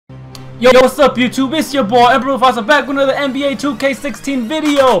Yo, what's up YouTube? It's your boy Emperor Mufasa back with another NBA 2K16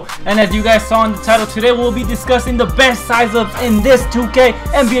 video. And as you guys saw in the title, today we'll be discussing the best size ups in this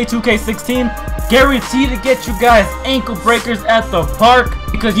NBA 2K16. Guaranteed to get you guys ankle breakers at the park,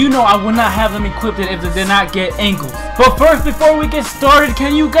 because you know I would not have them equipped if they did not get ankles. But first, before we get started,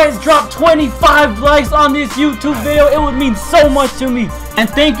 can you guys drop 25 likes on this YouTube video? It would mean so much to me. And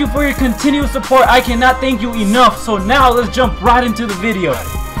thank you for your continued support. I cannot thank you enough. So now let's jump right into the video.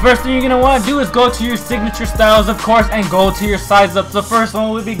 First thing you're going to want to do is go to your signature styles, of course, and go to your size ups. The first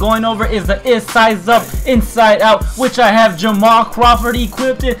one we'll be going over is the size up inside out, which I have Jamal Crawford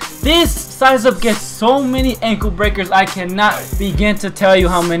equipped. This size up gets so many ankle breakers, I cannot begin to tell you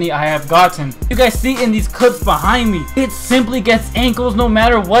how many I have gotten. You guys see in these clips behind me, it simply gets ankles no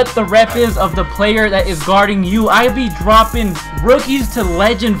matter what the rep is of the player that is guarding you. I be dropping rookies to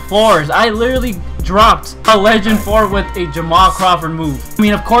legend 4s. I literally dropped a legend 4 with a Jamal Crawford move. I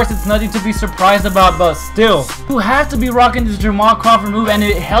mean, of course, it's nothing to be surprised about, but still, you have to be rocking this Jamal Crawford move, and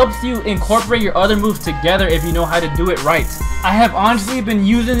it helps you incorporate your other moves together if you know how to do it right. I have honestly been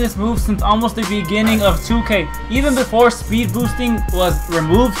using this move since almost the beginning of 2K. Even before speed boosting was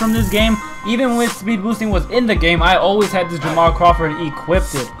removed from this game, even when speed boosting was in the game, I always had this Jamal Crawford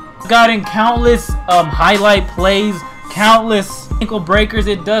equipped. I've gotten countless highlight plays, countless ankle breakers.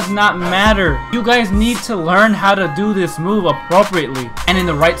 It does not matter. You guys need to learn how to do this move appropriately and in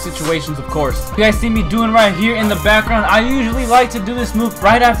the right situations, of course. You guys see me doing right here in the background. I usually like to do this move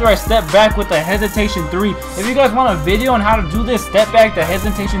right after I step back with the hesitation 3. If you guys want a video on how to do this step back, the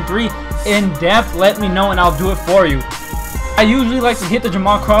hesitation 3 in depth, let me know and I'll do it for you. I usually like to hit the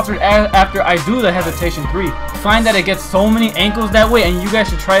Jamal Crawford after I do the hesitation 3. I find that it gets so many ankles that way, and you guys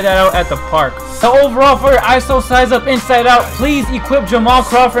should try that out at the park. So overall, for your ISO size up inside out, please equip Jamal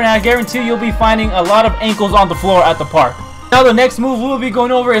Crawford, and I guarantee you'll be finding a lot of ankles on the floor at the park. Now the next move we'll be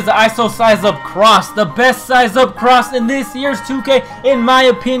going over is the ISO size up cross. The best size up cross in this year's 2K, in my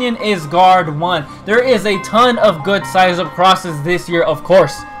opinion, is guard 1. There is a ton of good size up crosses this year, of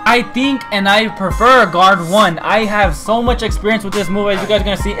course. I think and I prefer guard 1. I have so much experience with this move, as you guys are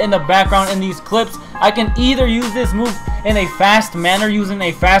going to see in the background in these clips. I can either use this move in a fast manner using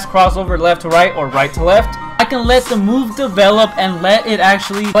a fast crossover left to right or right to left. I can let the move develop and let it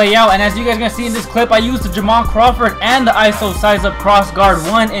actually play out. And as you guys are going to see in this clip, I used the Jamal Crawford and the ISO size up cross guard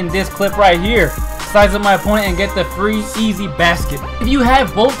 1 in this clip right here. Size up my opponent and get the free easy basket. If you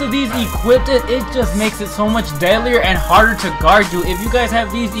have both of these equipped, it just makes it so much deadlier and harder to guard you. If you guys have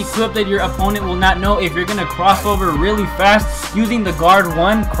these equipped, your opponent will not know if you're gonna cross over really fast using the guard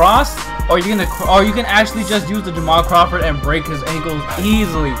 1 cross, or you can actually just use the Jamal Crawford and break his ankles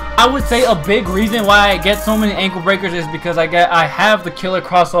easily. I would say a big reason why I get so many ankle breakers is because I have the killer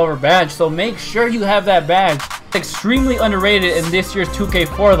crossover badge. So make sure you have that badge. It's extremely underrated in this year's 2K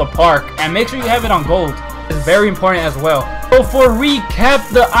for the park, and make sure you have it on gold. It's very important as well. So for recap,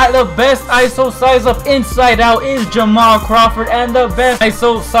 the best ISO size up inside out is Jamal Crawford, and the best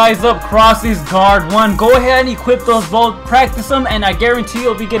ISO size up cross is guard 1. Go ahead and equip those both, practice them, and I guarantee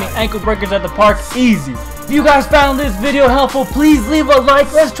you'll be getting ankle breakers at the park easy. If you guys found this video helpful, please leave a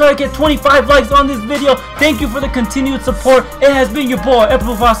like. Let's try to get 25 likes on this video. Thank you for the continued support. It has been your boy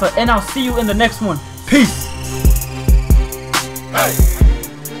Emperor Mufasa, and I'll see you in the next one. Peace. Hey.